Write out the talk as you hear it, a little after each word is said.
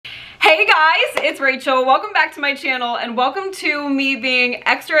guys, it's Rachel. Welcome back to my channel and welcome to me being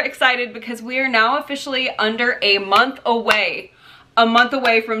extra excited because we are now officially under a month away from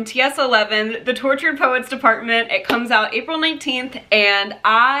TS11, the Tortured Poets Department. It comes out April 19th and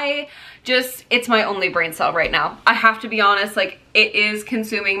it's my only brain cell right now. I have to be honest, like it is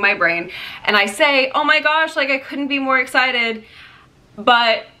consuming my brain. And I say, oh my gosh, like I couldn't be more excited,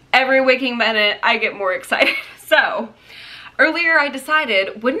 but every waking minute I get more excited. So earlier I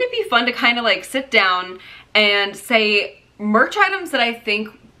decided, wouldn't it be fun to kind of like sit down and say merch items that I think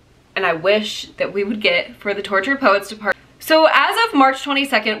and I wish that we would get for the Tortured Poets Department. So as of March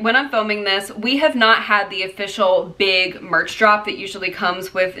 22nd, when I'm filming this, we have not had the official big merch drop that usually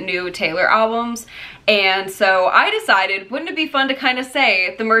comes with new Taylor albums. And so I decided, wouldn't it be fun to kind of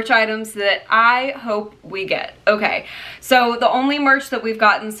say the merch items that I hope we get? Okay, so the only merch that we've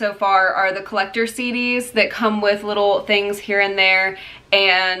gotten so far are the collector CDs that come with little things here and there.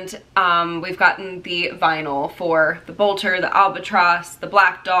 And we've gotten the vinyl for the Bolter, the Albatross, the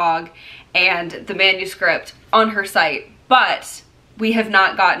Black Dog, and the manuscript on her site. But we have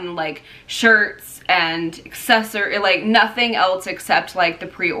not gotten like shirts and accessory, like nothing else except like the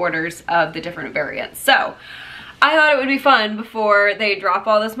pre-orders of the different variants. So I thought it would be fun before they drop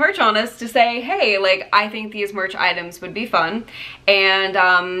all this merch on us to say, hey, like I think these merch items would be fun.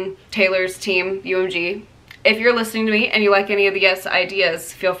 And Taylor's team, UMG, if you're listening to me and you like any of the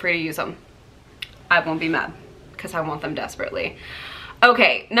ideas, feel free to use them. I won't be mad because I want them desperately.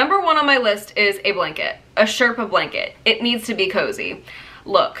 Okay, number one on my list is a blanket, a Sherpa blanket. It needs to be cozy.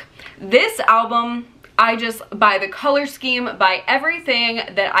 Look, this album, by the color scheme, by everything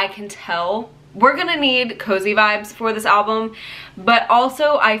that I can tell, we're gonna need cozy vibes for this album, but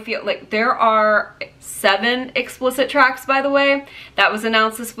also I feel like there are 7 explicit tracks, by the way. That was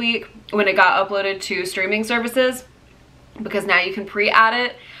announced this week when it got uploaded to streaming services, because now you can pre-add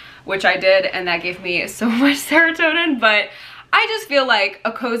it, which I did, and that gave me so much serotonin, but I just feel like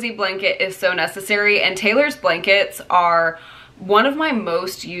a cozy blanket is so necessary, and Taylor's blankets are one of my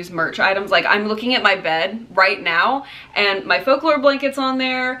most used merch items. Like I'm looking at my bed right now and my Folklore blanket's on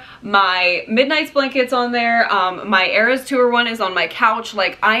there, my Midnights blanket's on there, my Eras Tour one is on my couch.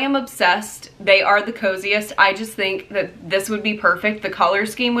 Like I am obsessed. They are the coziest. I just think that this would be perfect. The color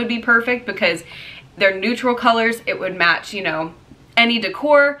scheme would be perfect because they're neutral colors. It would match, you know, any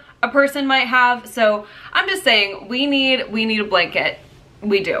decor a person might have. So I'm just saying we need a blanket.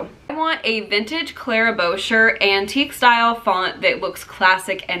 We do. I want a vintage Clara Bow shirt, antique style font that looks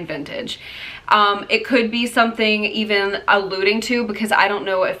classic and vintage. It could be something even alluding to, because I don't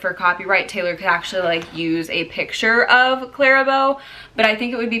know if for copyright Taylor could actually like use a picture of Clara Bow, but I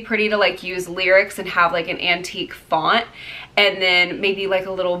think it would be pretty to like use lyrics and have like an antique font and then maybe like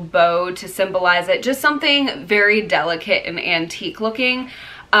a little bow to symbolize it. Just something very delicate and antique looking.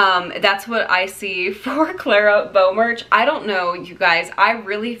 That's what I see for Clara Bow merch. I don't know, you guys, I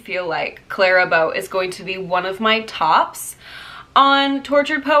really feel like Clara Bow is going to be one of my tops on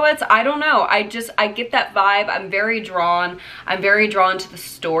Tortured Poets. I don't know, I get that vibe. I'm very drawn to the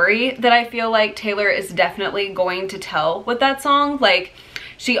story that I feel like Taylor is definitely going to tell with that song. Like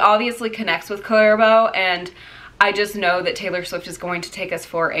she obviously connects with Clara Bow, and I just know that Taylor Swift is going to take us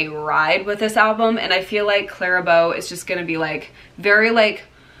for a ride with this album, and I feel like Clara Bow is just gonna be like very like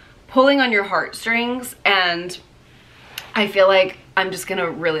pulling on your heartstrings, and I feel like I'm just gonna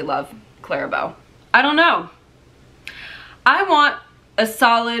really love Clara Bow. I don't know. I want a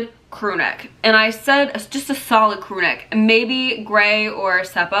solid crew neck, and I said just a solid crew neck, maybe gray or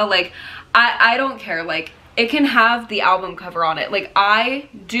sepia. Like I don't care, like it can have the album cover on it. Like I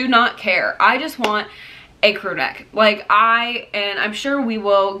do not care. I just want a crew neck. Like and I'm sure we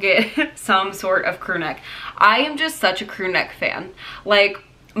will get some sort of crew neck. I am just such a crew neck fan. Like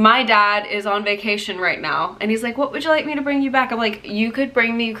my dad is on vacation right now and he's like, what would you like me to bring you back? I'm like, you could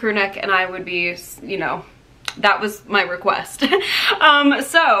bring me a crew neck and I would be, you know, that was my request.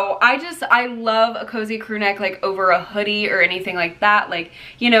 So I love a cozy crew neck, like over a hoodie or anything like that. Like,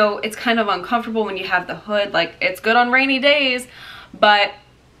 you know, it's kind of uncomfortable when you have the hood. Like it's good on rainy days, but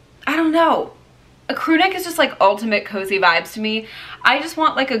I don't know. A crew neck is just like ultimate cozy vibes to me. I just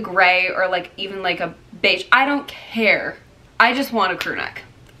want like a gray or like even like a beige. I don't care. I just want a crew neck.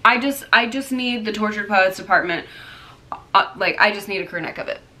 I just need the Tortured Poets Department, like I just need a crew neck of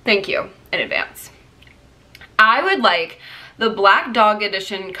it. Thank you in advance. I would like the Black Dog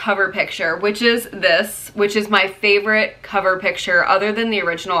edition cover picture, which is my favorite cover picture other than the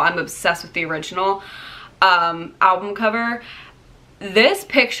original. I'm obsessed with the original album cover. This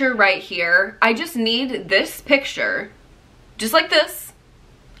picture right here, I just need this picture, just like this,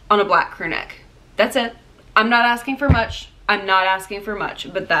 on a black crew neck. That's it. I'm not asking for much. I'm not asking for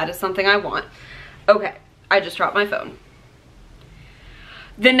much, but that is something I want. Okay, I just dropped my phone.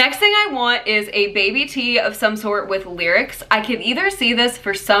 The next thing I want is a baby tee of some sort with lyrics. I can either see this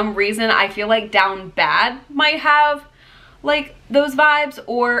for some reason. I feel like Down Bad might have like those vibes,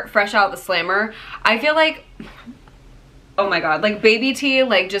 or Fresh Out the Slammer. I feel like, oh my god, like baby tee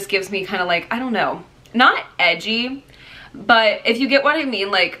like just gives me kind of like, I don't know, not edgy, but if you get what I mean,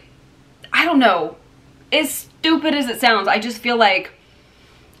 like, I don't know, as stupid as it sounds, I just feel like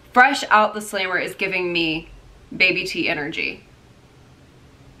Fresh Out the Slammer is giving me baby tee energy.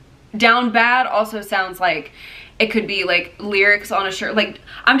 Down Bad also sounds like it could be like lyrics on a shirt. Like,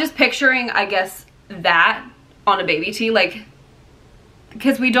 I'm just picturing, I guess, that on a baby tee, like,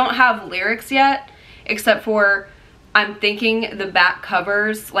 because we don't have lyrics yet, except for, I'm thinking the back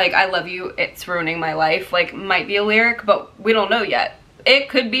covers, like, I love you, it's ruining my life, like, might be a lyric, but we don't know yet. It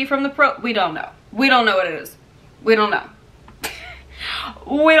could be from the we don't know. We don't know what it is. We don't know.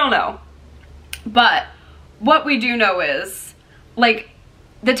 We don't know. But what we do know is, like,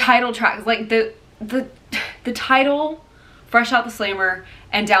 the title track, like, the title, Fresh Out the Slammer,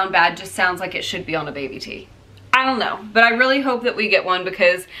 and Down Bad just sounds like it should be on a baby tee. I don't know, but I really hope that we get one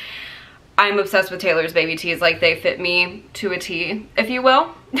because I'm obsessed with Taylor's baby tees. Like, they fit me to a T, if you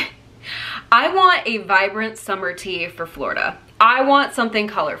will. I want a vibrant summer tee for Florida. I want something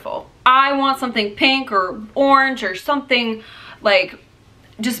colorful. I want something pink or orange or something like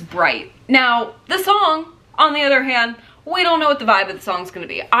just bright. Now, the song, on the other hand, we don't know what the vibe of the song's gonna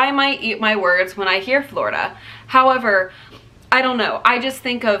be. I might eat my words when I hear Florida. However, I don't know. I just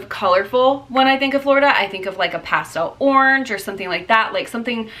think of colorful when I think of Florida. I think of like a pastel orange or something like that, like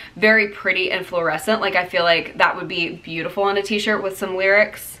something very pretty and fluorescent. Like, I feel like that would be beautiful on a t-shirt with some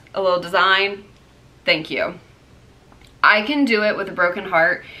lyrics, a little design. Thank you. I can do it with a broken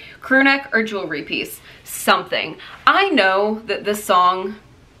heart, crew neck, or jewelry piece, something. I know that this song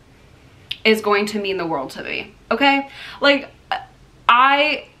is going to mean the world to me, okay? Like,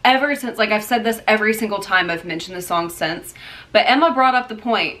 ever since, like, I've said this every single time I've mentioned the song since, but Emma brought up the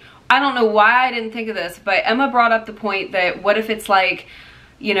point, I don't know why I didn't think of this, but Emma brought up the point that what if it's like,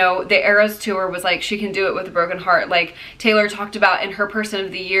 you know, the Eras tour was like, she can do it with a broken heart. Like, Taylor talked about in her Person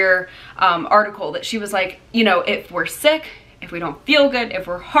of the Year article that she was like, you know, if we're sick, if we don't feel good, if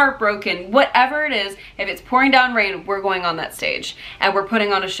we're heartbroken, whatever it is, if it's pouring down rain, we're going on that stage and we're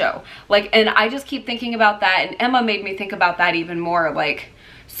putting on a show. Like, and I just keep thinking about that, and Emma made me think about that even more, like,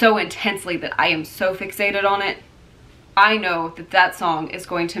 so intensely, that I am so fixated on it. I know that that song is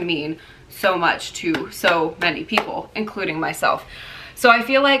going to mean so much to so many people, including myself. So I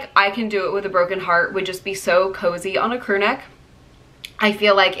feel like I Can Do It With a Broken Heart would just be so cozy on a crew neck. I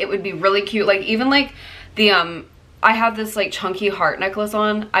feel like it would be really cute. Like, even like the, I have this like chunky heart necklace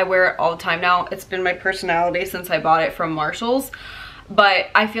on. I wear it all the time now. It's been my personality since I bought it from Marshall's. But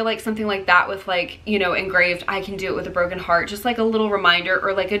I feel like something like that with, like, you know, engraved, I can do it with a broken heart, just like a little reminder,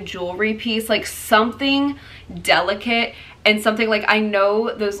 or like a jewelry piece, like something delicate, and something like, I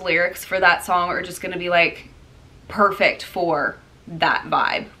know those lyrics for that song are just gonna be like perfect for that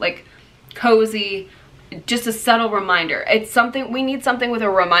vibe, like cozy, just a subtle reminder. It's something, we need something with a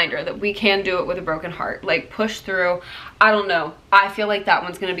reminder that we can do it with a broken heart, like push through. I don't know. I feel like that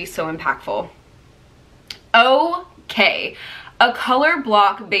one's gonna be so impactful. Okay. A color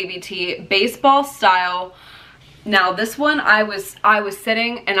block baby tee, baseball style. Now this one, I was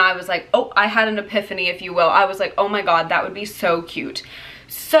sitting and I was like, oh, I had an epiphany, if you will. I was like, oh my god, that would be so cute.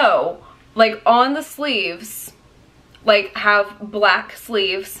 So, like, on the sleeves, like, have black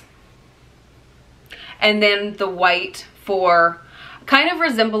sleeves, and then the white for kind of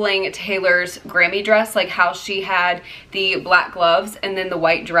resembling Taylor's Grammy dress, like how she had the black gloves and then the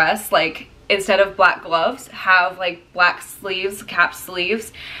white dress, like, instead of black gloves, have like black sleeves, cap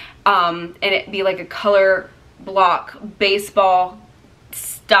sleeves, and it be like a color block baseball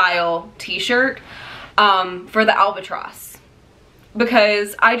style t-shirt for the Albatross,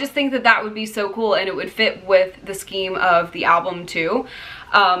 because I just think that that would be so cool, and it would fit with the scheme of the album too.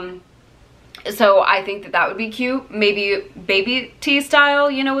 So I think that that would be cute. Maybe baby tee style,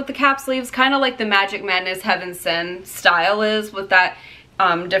 you know, with the cap sleeves, kind of like the Magic Madness Heaven Send style is, with that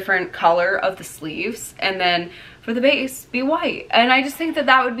different color of the sleeves, and then for the base be white. And I just think that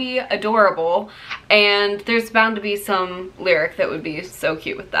that would be adorable, and there's bound to be some lyric that would be so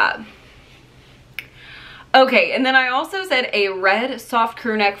cute with that. Okay, and then I also said a red soft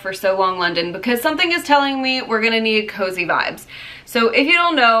crew neck for So Long London, because something is telling me we're gonna need cozy vibes. So if you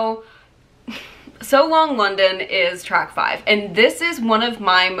don't know, So Long London is track 5, and this is one of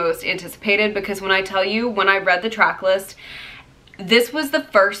my most anticipated, because when I tell you, when I read the track list, this was the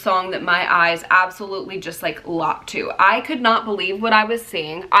first song that my eyes absolutely just like locked to. I could not believe what I was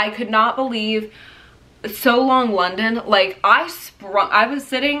seeing. I could not believe So Long London. Like I was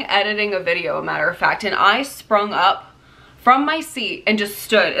sitting editing a video, a matter of fact, and I sprung up from my seat and just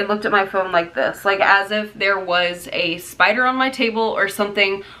stood and looked at my phone like this, like as if there was a spider on my table or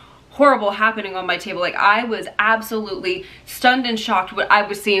something horrible happening on my table. Like I was absolutely stunned and shocked what I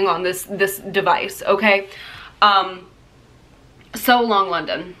was seeing on this device, okay? So Long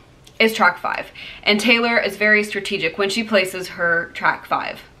London is track 5, and Taylor is very strategic when she places her track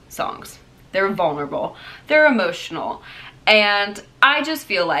 5 songs. They're vulnerable, they're emotional, and I just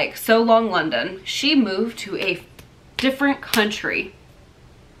feel like So Long London, she moved to a different country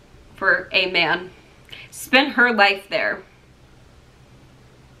for a man, spent her life there,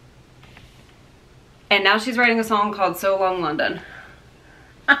 and now she's writing a song called So Long London.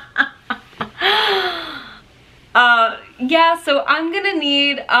 Yeah, so I'm gonna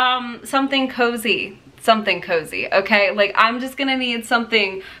need something cozy, okay? Like I'm just gonna need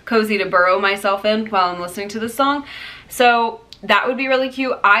something cozy to burrow myself in while I'm listening to this song. So that would be really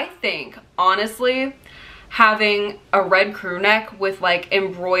cute. I think, honestly, having a red crew neck with like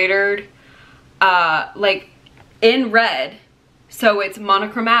embroidered, like in red, so it's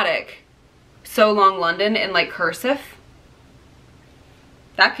monochromatic, So Long London in like cursive,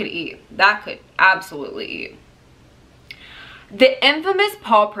 that could eat. That could absolutely eat. The infamous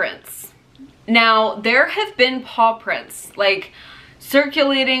paw prints. Now, there have been paw prints like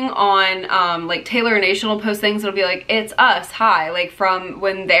circulating on like Taylor Nation will post things. It'll be like, it's us, hi, like from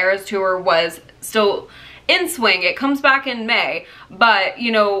when the Eras Tour was still in swing. It comes back in May, but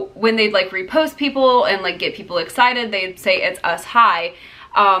you know, when they'd like repost people and like get people excited, they'd say it's us, hi.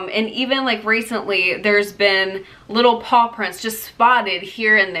 And even like recently, there's been little paw prints just spotted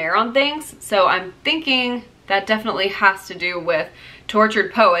here and there on things. So I'm thinking that definitely has to do with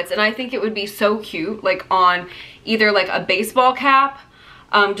Tortured Poets. And I think it would be so cute, like on either like a baseball cap,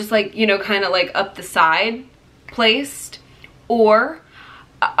 just like, you know, kind of like up the side placed, or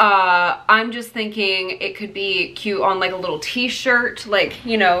I'm just thinking it could be cute on like a little t-shirt, like,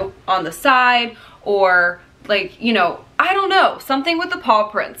 you know, on the side, or like, you know, I don't know, something with the paw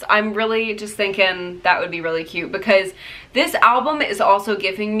prints. I'm really just thinking that would be really cute, because this album is also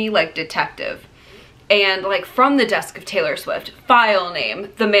giving me like detective and like From the Desk of Taylor Swift, file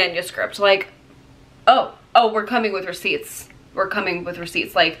name, the manuscript, like, oh, we're coming with receipts. We're coming with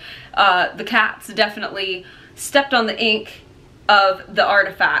receipts. Like the cats definitely stepped on the ink of the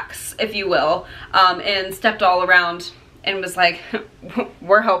artifacts, if you will, and stepped all around and was like,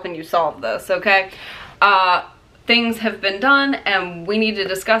 we're helping you solve this, okay? Things have been done and we need to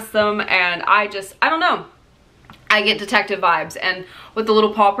discuss them, and I don't know. I get detective vibes, and with the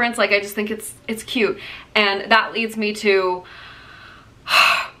little paw prints, like I just think it's cute. And that leads me to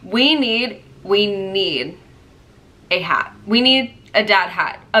we need a hat. We need a dad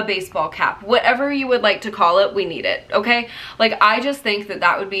hat, a baseball cap, whatever you would like to call it, we need it, okay? Like I just think that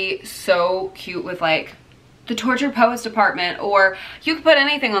that would be so cute with like the Tortured Poets department, or you could put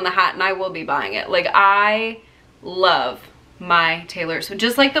anything on the hat and I will be buying it. Like I love my Taylor. So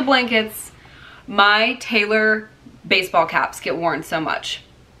just like the blankets, my Taylor baseball caps get worn so much.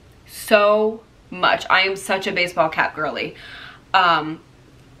 So much. I am such a baseball cap girly.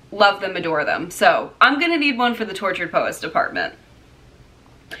 Love them, adore them. So I'm gonna need one for the Tortured Poets department.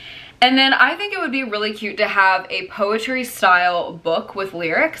 And then I think it would be really cute to have a poetry style book with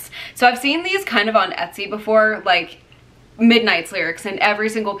lyrics. So I've seen these kind of on Etsy before, like Midnight's lyrics, and every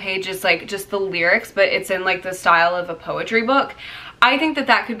single page is like just the lyrics, but it's in like the style of a poetry book. I think that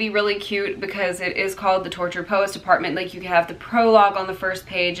that could be really cute because it is called the Tortured Poets department. Like you could have the prologue on the first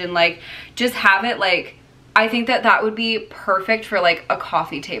page and like just have it like, I think that that would be perfect for like a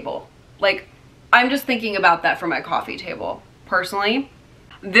coffee table. Like I'm just thinking about that for my coffee table personally.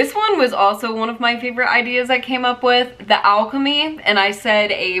 This one was also one of my favorite ideas I came up with, the alchemy, and I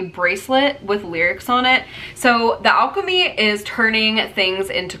said a bracelet with lyrics on it. So the alchemy is turning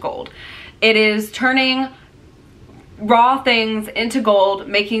things into gold. It is turning raw things into gold,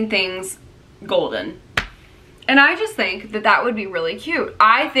 making things golden. And I just think that that would be really cute.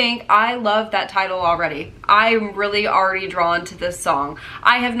 I think I love that title already. I'm really already drawn to this song.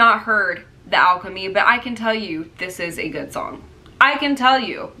 I have not heard the alchemy, but I can tell you this is a good song. I can tell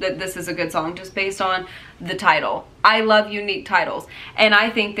you that this is a good song just based on the title. I love unique titles. And I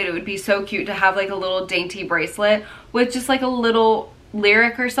think that it would be so cute to have like a little dainty bracelet with just like a little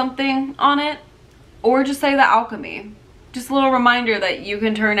lyric or something on it. Or just say the alchemy. Just a little reminder that you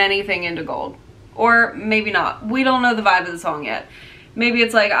can turn anything into gold. Or maybe not. We don't know the vibe of the song yet. Maybe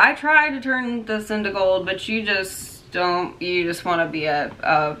it's like, I tried to turn this into gold, but you just you just want to be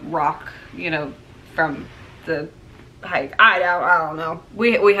a rock, you know, from the hike. I don't know.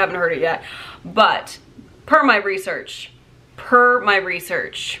 We haven't heard it yet. But per my research,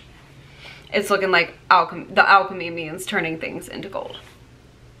 it's looking like the alchemy means turning things into gold.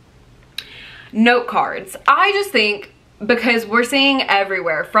 Note cards. I just think, because we're seeing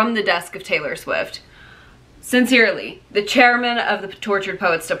everywhere from the desk of Taylor Swift, sincerely, the chairman of the Tortured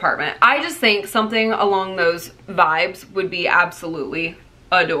Poets Department, I just think something along those vibes would be absolutely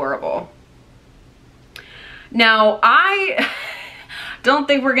adorable. Now, I don't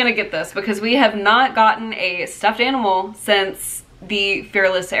think we're gonna get this because we have not gotten a stuffed animal since the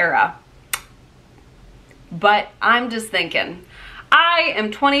Fearless era. But I'm just thinking, I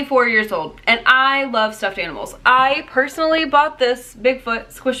am 24 years old and I love stuffed animals. I personally bought this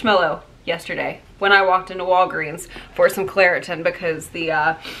Bigfoot Squishmallow yesterday when I walked into Walgreens for some Claritin because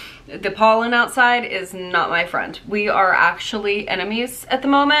the pollen outside is not my friend. We are actually enemies at the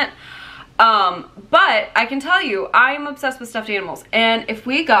moment. But I can tell you, I'm obsessed with stuffed animals. And if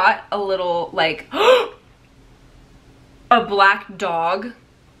we got a little, like, a black dog,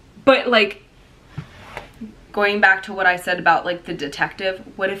 but like, going back to what I said about like the detective,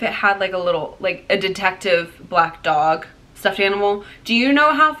 what if it had like a little, like a detective black dog stuffed animal? Do you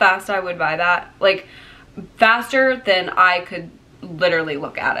know how fast I would buy that? Like, faster than I could literally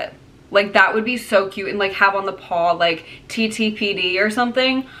look at it. Like, that would be so cute, and like have on the paw like TTPD or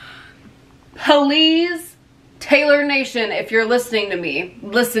something. Please, Taylor Nation, if you're listening to me,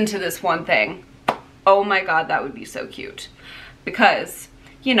 listen to this one thing. Oh my God, that would be so cute. Because,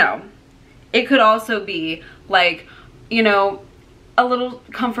 you know, it could also be like, you know, a little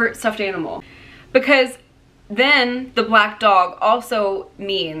comfort stuffed animal. Because then the black dog also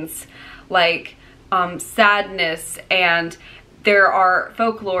means like sadness, and there are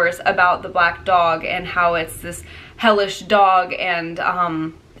folklores about the black dog and how it's this hellish dog, and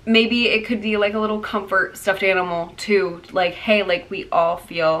maybe it could be like a little comfort stuffed animal too. Like, hey, like we all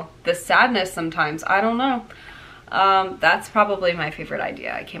feel the sadness sometimes. I don't know. That's probably my favorite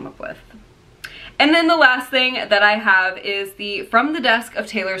idea I came up with. And then the last thing that I have is the From the Desk of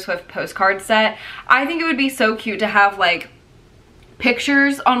Taylor Swift postcard set. I think it would be so cute to have like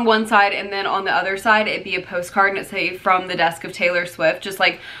pictures on one side, and then on the other side it'd be a postcard and it say From the Desk of Taylor Swift, just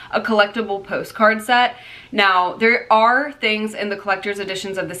like a collectible postcard set. Now, there are things in the collector's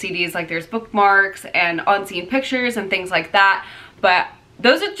editions of the CDs, like there's bookmarks and unseen pictures and things like that, but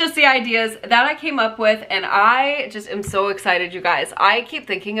those are just the ideas that I came up with, and I just am so excited, you guys. I keep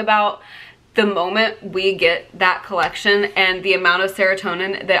thinking about the moment we get that collection and the amount of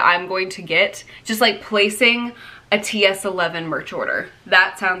serotonin that I'm going to get just like placing a TS11 merch order.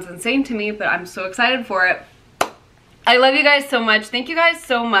 That sounds insane to me, but I'm so excited for it. I love you guys so much. Thank you guys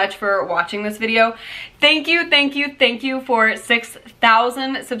so much for watching this video. Thank you for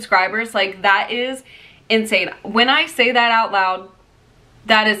 6,000 subscribers. Like, that is insane. When I say that out loud,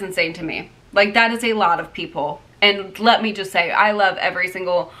 that is insane to me. Like, that is a lot of people. And let me just say, I love every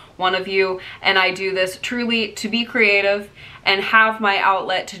single one of you, and I do this truly to be creative and have my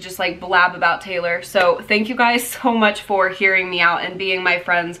outlet to just like blab about Taylor. So thank you guys so much for hearing me out and being my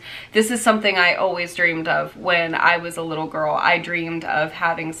friends. This is something I always dreamed of when I was a little girl. I dreamed of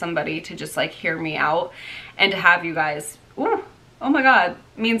having somebody to just like hear me out, and to have you guys, ooh, oh my God,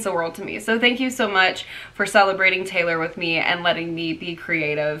 means the world to me. So thank you so much for celebrating Taylor with me and letting me be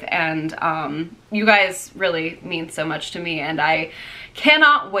creative. And you guys really mean so much to me, and I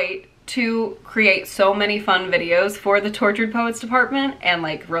cannot wait to create so many fun videos for the Tortured Poets Department. And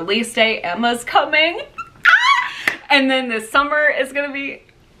like, release day, Emma's coming. And then this summer is gonna be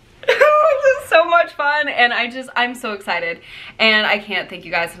so much fun, and I'm so excited, and I can't thank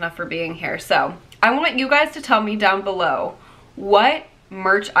you guys enough for being here. So I want you guys to tell me down below, what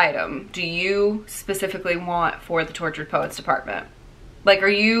merch item do you specifically want for the Tortured Poets Department? Like, are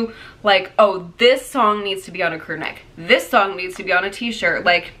you like, oh, this song needs to be on a crew neck, this song needs to be on a t-shirt?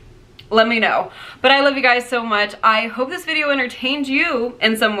 Like, let me know. But I love you guys so much. I hope this video entertained you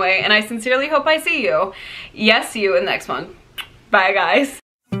in some way, and I sincerely hope I see you, yes, you, in the next one. Bye, guys.